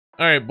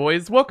Alright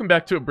boys, welcome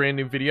back to a brand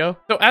new video.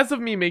 So as of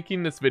me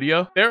making this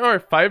video, there are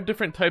 5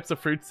 different types of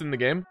fruits in the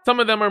game. Some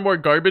of them are more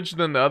garbage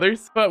than the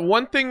others, but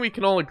one thing we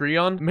can all agree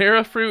on,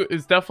 Mara fruit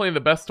is definitely the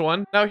best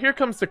one. Now here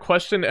comes the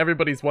question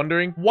everybody's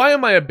wondering. Why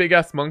am I a big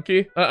ass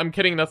monkey? I'm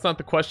kidding, that's not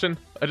the question.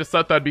 I just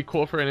thought that'd be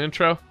cool for an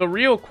intro. The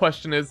real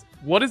question is,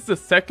 what is the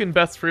second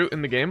best fruit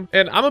in the game?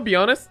 And I'm gonna be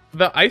honest,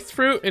 the ice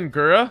fruit and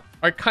Gura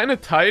are kind of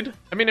tied.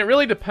 I mean, it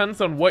really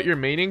depends on what you're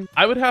maining.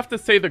 I would have to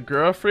say the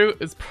Gura fruit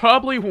is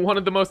probably one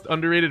of the most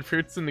underrated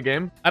fruits in the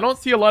game. I don't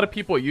see a lot of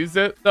people use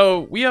it.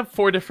 So we have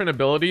 4 different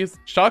abilities.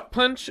 Shock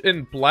Punch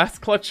and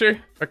Blast Clutcher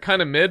are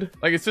kind of mid.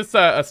 Like, it's just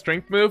a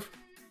strength move.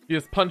 You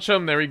just punch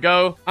them, there we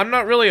go. I'm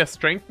not really a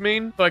strength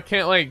main, so I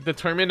can't like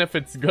determine if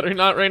it's good or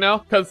not right now.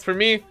 Because for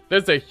me,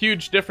 there's a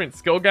huge different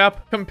skill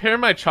gap. Compare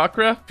my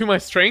chakra to my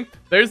strength.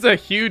 There's a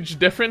huge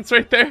difference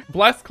right there.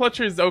 Blast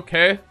Clutcher is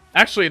okay.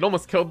 Actually, it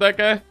almost killed that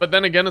guy, but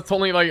then again, it's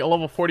only like a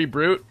level 40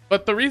 brute.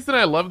 But the reason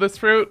I love this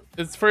fruit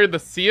is for the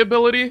C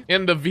ability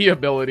and the V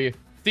ability.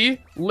 C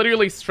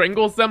literally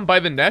strangles them by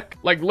the neck.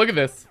 Like, look at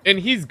this. And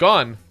he's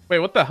gone. Wait,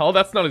 what the hell?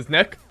 That's not his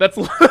neck. That's...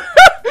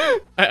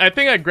 I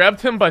think I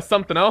grabbed him by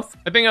something else.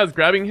 I think I was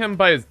grabbing him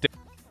by his dick.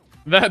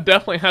 That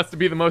definitely has to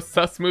be the most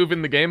sus move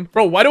in the game.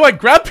 Bro, why do I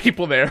grab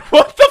people there?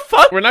 What the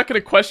fuck? We're not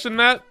gonna question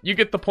that. You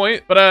get the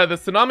point. But the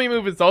tsunami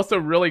move is also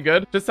really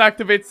good. Just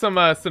activate some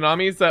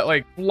tsunamis that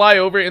like fly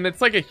over, and it's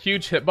like a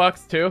huge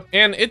hitbox too.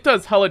 And it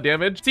does hella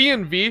damage. C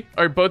and V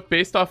are both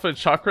based off of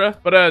chakra,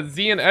 but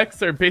Z and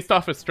X are based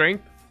off of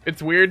strength.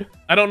 It's weird.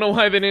 I don't know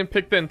why they didn't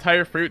pick the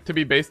entire fruit to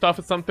be based off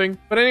of something.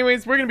 But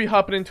anyways, we're gonna be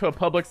hopping into a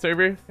public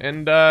server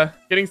and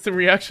getting some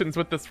reactions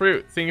with this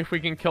fruit, seeing if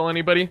we can kill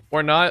anybody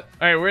or not.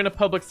 Alright, we're in a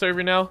public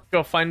server now.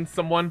 Go find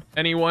someone,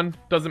 anyone,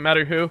 doesn't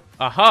matter who.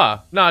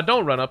 Aha! Nah,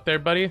 don't run up there,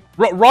 buddy.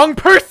 Wrong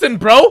person,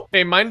 bro!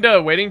 Hey, mind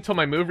waiting till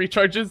my move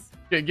recharges?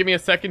 Give me a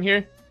second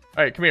here.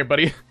 Alright, come here,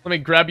 buddy. Let me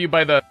grab you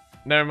by the...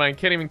 Never mind,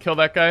 can't even kill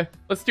that guy.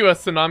 Let's do a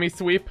tsunami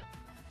sweep.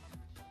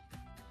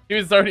 He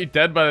was already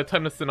dead by the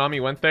time the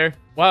tsunami went there.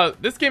 Wow,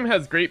 this game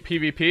has great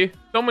PvP.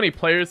 So many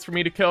players for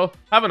me to kill.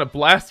 Having a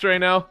blast right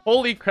now.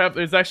 Holy crap,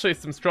 there's actually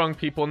some strong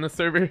people in this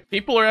server.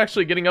 People are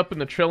actually getting up in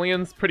the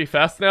trillions pretty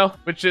fast now,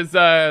 which is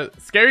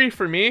scary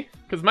for me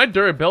because my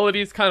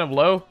durability is kind of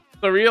low.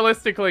 So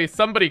realistically,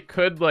 somebody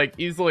could like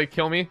easily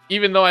kill me,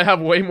 even though I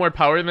have way more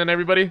power than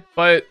everybody.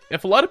 But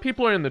if a lot of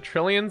people are in the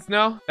trillions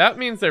now, that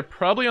means they're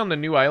probably on the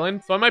new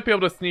island. So I might be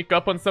able to sneak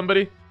up on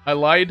somebody. I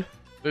lied.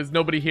 There's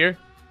nobody here.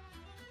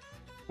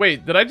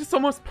 Wait, did I just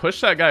almost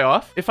push that guy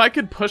off? If I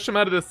could push him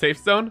out of the safe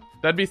zone,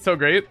 that'd be so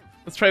great.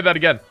 Let's try that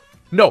again.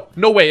 No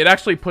way, it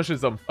actually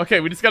pushes him. Okay,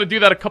 we just gotta do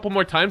that a couple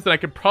more times and I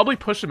could probably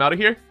push him out of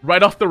here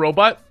right off the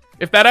robot.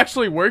 If that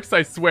actually works,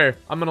 I swear,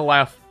 I'm gonna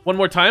laugh. One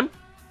more time.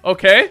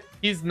 Okay,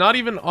 he's not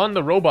even on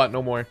the robot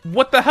no more.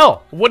 What the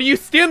hell? What are you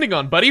standing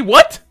on, buddy?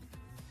 What?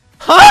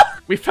 Huh?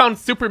 We found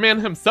Superman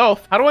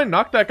himself. How do I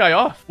knock that guy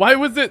off? Why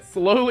was it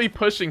slowly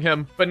pushing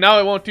him, but now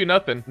it won't do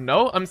nothing?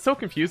 No, I'm so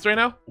confused right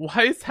now.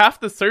 Why is half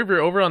the server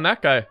over on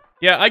that guy?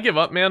 Yeah, I give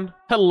up, man.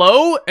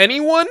 Hello?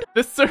 Anyone?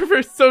 This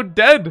server's so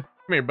dead.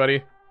 Come here,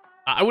 buddy.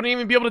 I wouldn't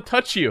even be able to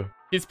touch you.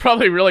 He's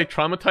probably really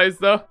traumatized,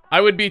 though.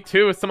 I would be,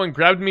 too, if someone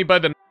grabbed me by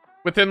the...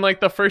 within, like,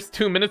 the first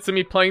 2 minutes of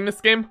me playing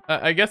this game.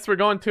 I guess we're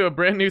going to a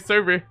brand new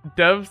server.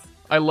 Devs,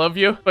 I love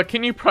you, but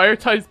can you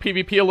prioritize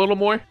PvP a little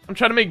more? I'm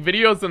trying to make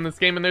videos in this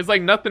game and there's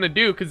like nothing to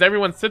do because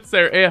everyone sits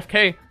there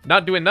AFK,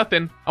 not doing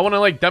nothing. I want to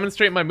like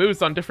demonstrate my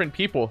moves on different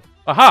people.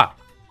 Aha!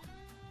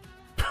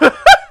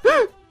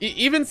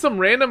 Even some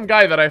random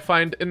guy that I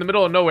find in the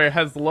middle of nowhere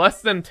has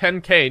less than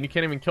 10k and you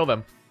can't even kill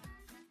them.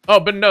 Oh,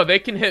 but no, they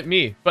can hit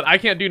me, but I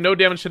can't do no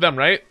damage to them,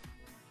 right?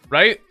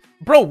 Right?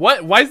 Bro,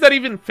 what? Why is that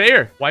even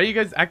fair? Why are you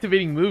guys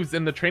activating moves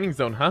in the training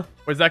zone, huh?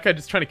 Or is that guy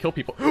just trying to kill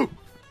people?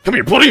 Come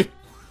here, buddy!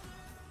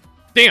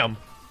 Damn.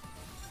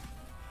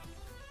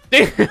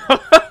 Damn.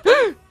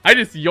 I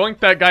just yoinked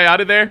that guy out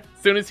of there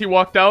as soon as he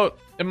walked out.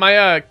 And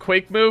my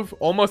quake move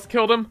almost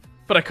killed him,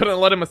 but I couldn't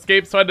let him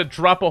escape, so I had to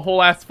drop a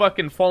whole ass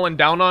fucking falling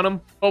down on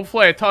him.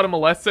 Hopefully I taught him a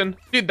lesson.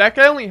 Dude, that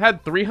guy only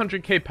had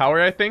 300k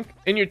power, I think.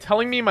 And you're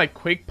telling me my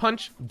quake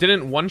punch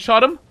didn't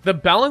one-shot him? The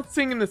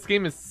balancing in this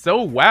game is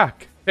so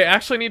whack. They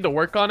actually need to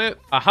work on it.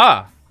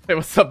 Aha. Hey,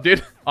 what's up,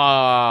 dude?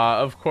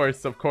 Of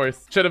course, of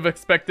course. Should have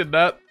expected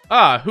that.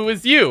 Who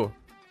is you?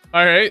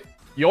 All right.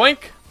 Yoink!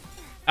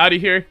 Out of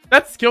here.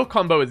 That skill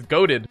combo is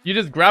goated. You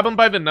just grab them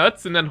by the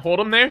nuts and then hold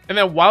them there. And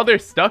then while they're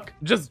stuck,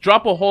 just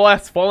drop a whole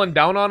ass falling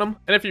down on them.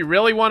 And if you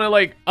really want to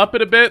like up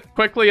it a bit,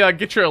 quickly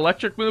get your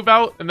electric move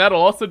out. And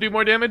that'll also do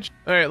more damage.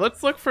 All right,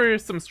 let's look for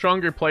some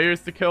stronger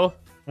players to kill.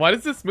 Why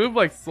does this move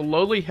like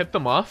slowly hit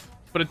them off?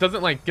 But it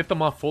doesn't like get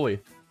them off fully.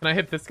 Can I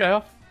hit this guy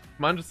off?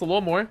 Come on, just a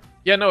little more.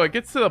 Yeah, no, it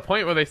gets to the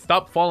point where they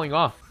stop falling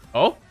off.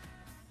 Oh,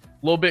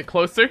 a little bit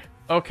closer.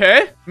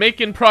 Okay,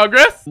 making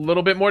progress. A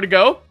little bit more to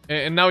go.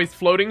 And now he's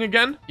floating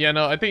again. Yeah,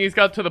 no, I think he's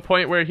got to the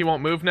point where he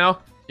won't move now.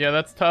 Yeah,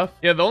 that's tough.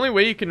 Yeah, the only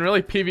way you can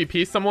really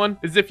PvP someone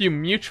is if you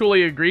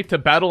mutually agree to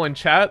battle in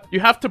chat.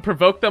 You have to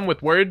provoke them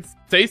with words.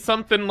 Say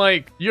something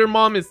like, your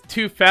mom is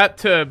too fat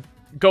to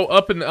go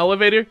up in the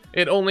elevator,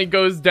 it only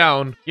goes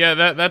down. Yeah,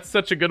 that's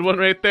such a good one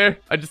right there.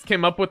 I just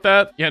came up with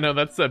that. Yeah, no,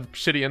 that's a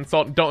shitty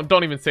insult.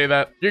 Don't even say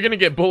that. You're gonna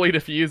get bullied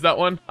if you use that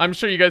one. I'm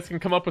sure you guys can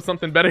come up with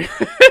something better.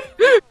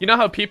 You know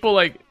how people,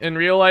 like, in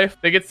real life,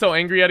 they get so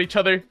angry at each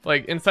other,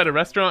 like, inside a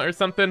restaurant or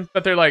something,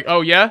 that they're like,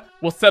 oh yeah,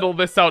 we'll settle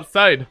this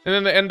outside. And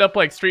then they end up,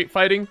 like, street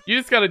fighting. You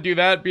just gotta do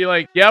that, be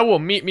like, yeah, well,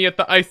 meet me at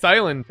the ice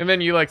island. And then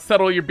you, like,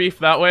 settle your beef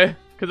that way.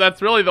 Because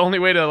that's really the only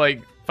way to,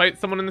 like, fight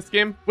someone in this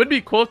game. Would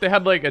be cool if they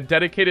had, like, a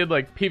dedicated,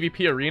 like,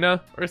 PvP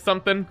arena or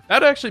something.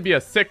 That'd actually be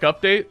a sick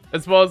update,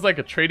 as well as, like,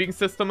 a trading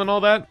system and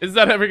all that. Is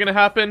that ever gonna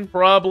happen?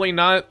 Probably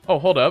not. Oh,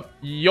 hold up.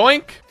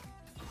 Yoink!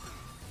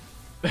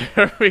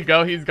 There we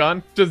go, he's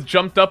gone. Just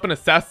jumped up and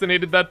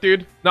assassinated that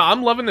dude. Now,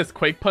 I'm loving this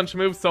Quake Punch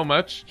move so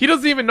much. He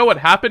doesn't even know what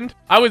happened.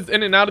 I was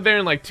in and out of there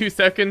in like 2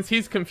 seconds.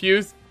 He's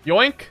confused.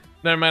 Yoink.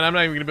 Never mind, I'm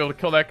not even gonna be able to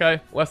kill that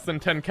guy. Less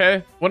than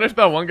 10k. Wonder if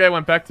that one guy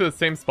went back to the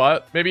same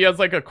spot. Maybe he has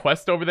like a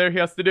quest over there he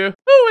has to do.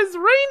 Who is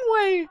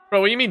Rainway?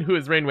 Bro, what do you mean who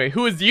is Rainway?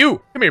 Who is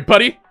you? Come here,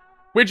 buddy.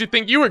 Where'd you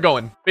think you were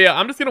going? But yeah,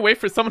 I'm just gonna wait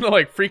for someone to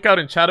like freak out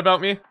and chat about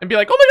me and be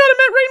like, oh my god, I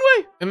met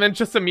Rainway! And then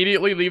just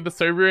immediately leave the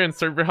server and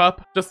server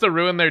hop just to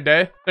ruin their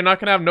day. They're not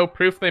gonna have no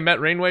proof they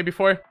met Rainway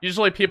before.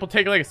 Usually people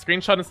take like a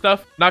screenshot and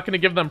stuff. Not gonna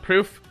give them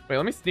proof. Wait,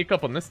 let me sneak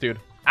up on this dude.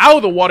 Ow,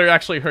 the water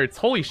actually hurts.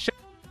 Holy shit.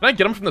 Can I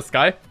get him from the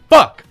sky?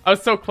 Fuck! I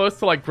was so close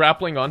to like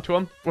grappling onto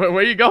him. Where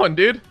are you going,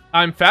 dude?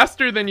 I'm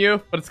faster than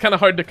you, but it's kind of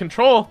hard to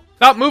control.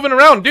 Stop moving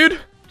around, dude!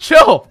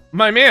 Chill,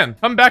 my man.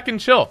 Come back and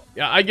chill.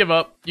 Yeah, I give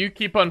up. You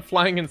keep on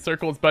flying in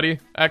circles, buddy.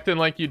 Acting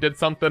like you did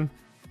something.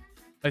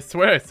 I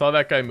swear I saw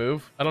that guy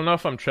move. I don't know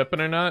if I'm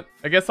tripping or not.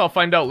 I guess I'll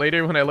find out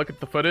later when I look at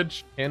the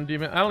footage. Hand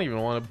Demon. I don't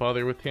even want to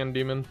bother with Hand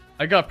Demon.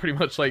 I got pretty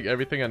much like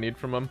everything I need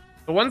from him.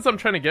 The ones I'm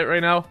trying to get right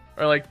now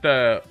are like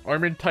the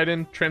Armored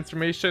Titan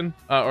transformation,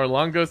 or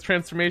Longo's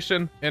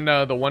transformation, and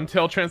the One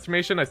Tail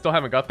transformation. I still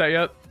haven't got that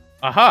yet.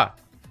 Aha!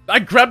 I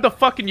grabbed the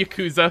fucking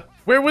Yakuza.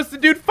 Where was the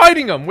dude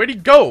fighting him? Where'd he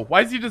go?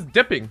 Why is he just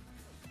dipping?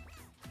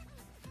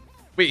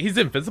 Wait, he's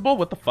invisible?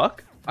 What the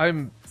fuck?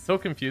 I'm so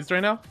confused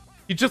right now.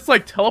 He just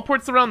like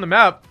teleports around the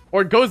map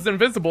or goes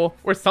invisible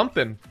or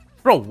something.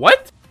 Bro,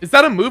 what? Is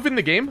that a move in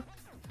the game?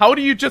 How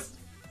do you just...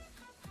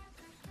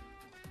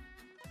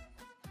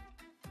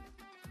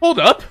 Hold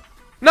up.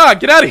 Nah,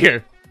 get out of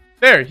here.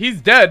 There,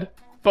 he's dead.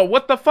 But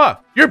what the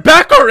fuck? You're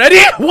back already?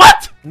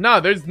 What? Nah,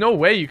 there's no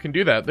way you can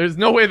do that. There's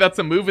no way that's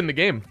a move in the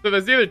game. So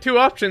there's either 2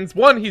 options.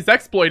 1, he's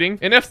exploiting.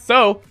 And if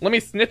so, let me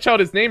snitch out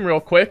his name real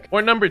quick.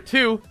 Or number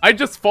 2, I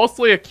just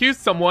falsely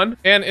accused someone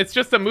and it's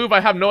just a move I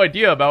have no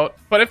idea about.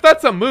 But if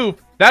that's a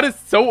move, that is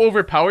so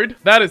overpowered.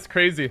 That is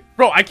crazy.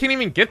 Bro, I can't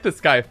even get this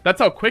guy.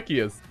 That's how quick he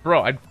is.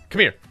 Bro, come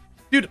here.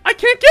 Dude, I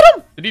can't get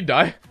him. Did he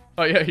die?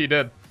 Oh yeah, he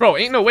did. Bro,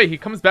 ain't no way he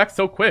comes back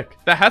so quick.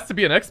 That has to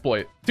be an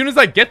exploit. As soon as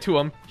I get to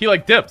him, he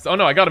like dips. Oh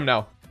no, I got him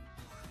now.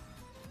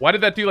 Why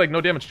did that do like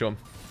no damage to him?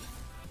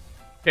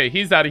 Okay,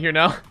 he's out of here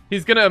now.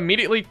 He's gonna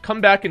immediately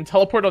come back and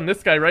teleport on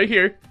this guy right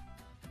here.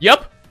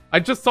 Yep,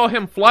 I just saw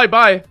him fly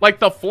by like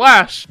the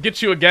Flash.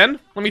 Get you again?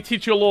 Let me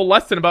teach you a little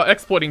lesson about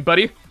exploiting,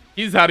 buddy.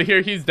 He's out of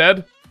here, he's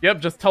dead. Yep,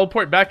 just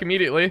teleport back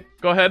immediately.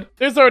 Go ahead.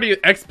 There's already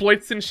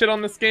exploits and shit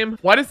on this game.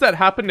 Why does that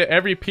happen to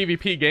every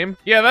PvP game?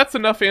 Yeah, that's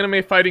enough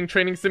anime fighting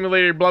training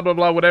simulator, blah, blah,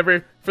 blah,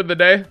 whatever for the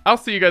day. I'll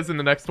see you guys in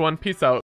the next one. Peace out.